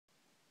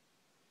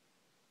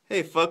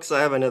Hey folks,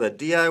 I have another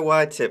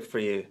DIY tip for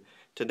you.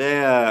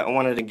 Today I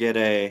wanted to get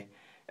a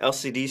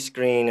LCD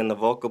screen in the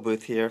vocal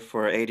booth here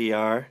for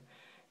ADR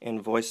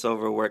and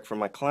voiceover work for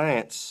my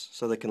clients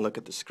so they can look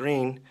at the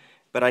screen,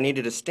 but I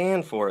needed a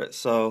stand for it.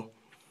 So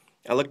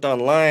I looked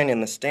online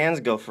and the stands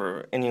go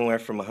for anywhere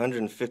from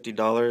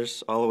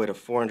 $150 all the way to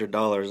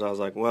 $400. I was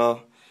like,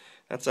 well,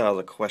 that's out of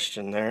the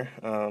question there.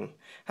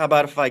 How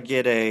about if I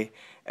get a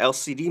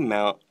LCD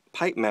mount,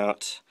 pipe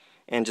mount,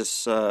 and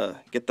just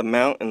get the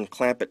mount and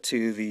clamp it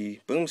to the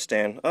boom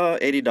stand? Oh,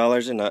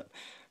 $80 and up.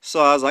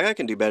 So I was like, I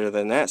can do better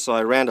than that. So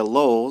I ran to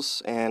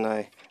Lowe's and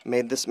I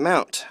made this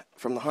mount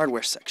from the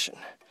hardware section.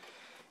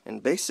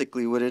 And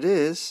basically what it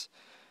is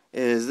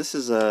this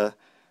is a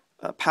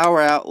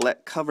power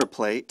outlet cover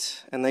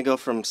plate, and they go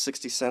from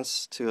 60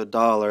 cents to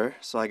 $1.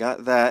 So I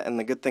got that, and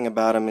the good thing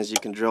about them is you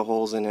can drill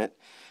holes in it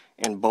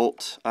and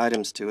bolt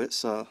items to it,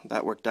 so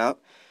that worked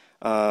out.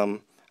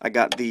 I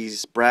got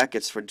these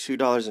brackets for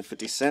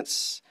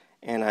 $2.50,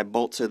 and I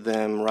bolted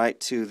them right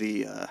to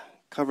the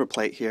cover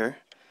plate here,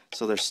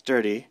 so they're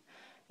sturdy.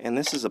 And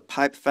this is a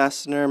pipe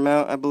fastener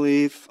mount, I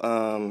believe.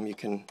 You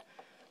can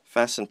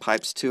fasten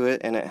pipes to it,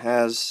 and it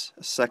has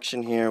a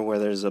section here where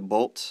there's a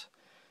bolt.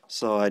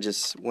 So I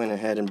just went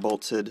ahead and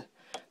bolted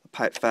the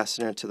pipe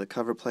fastener to the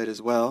cover plate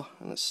as well,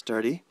 and it's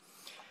sturdy.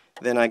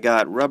 Then I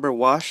got rubber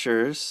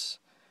washers,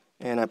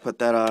 and I put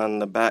that on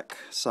the back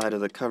side of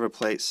the cover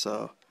plate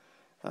so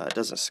it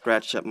doesn't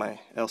scratch up my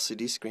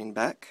LCD screen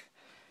back.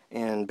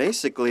 And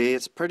basically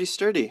it's pretty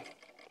sturdy,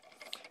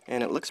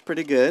 and it looks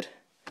pretty good,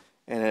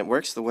 and it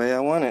works the way I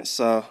want it.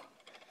 So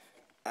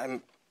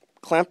I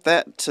clamped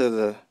that to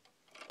the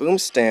boom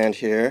stand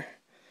here,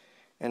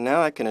 and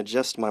now I can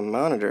adjust my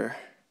monitor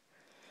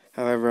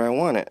however I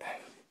want it.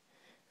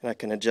 And I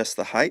can adjust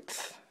the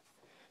height,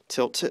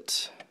 tilt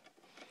it,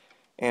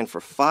 and for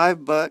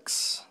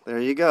 $5, there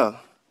you go.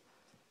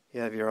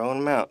 You have your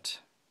own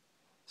mount.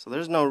 So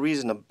there's no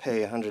reason to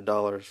pay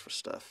 $100 for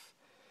stuff.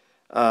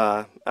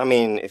 I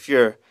mean, if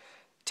you're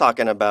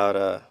talking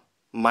about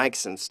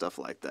mics and stuff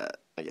like that,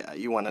 yeah,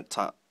 you want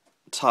to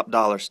top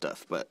dollar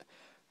stuff. But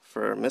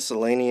for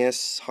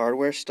miscellaneous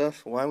hardware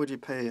stuff, why would you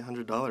pay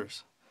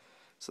 $100?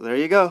 So there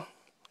you go.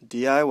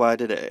 DIY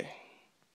today.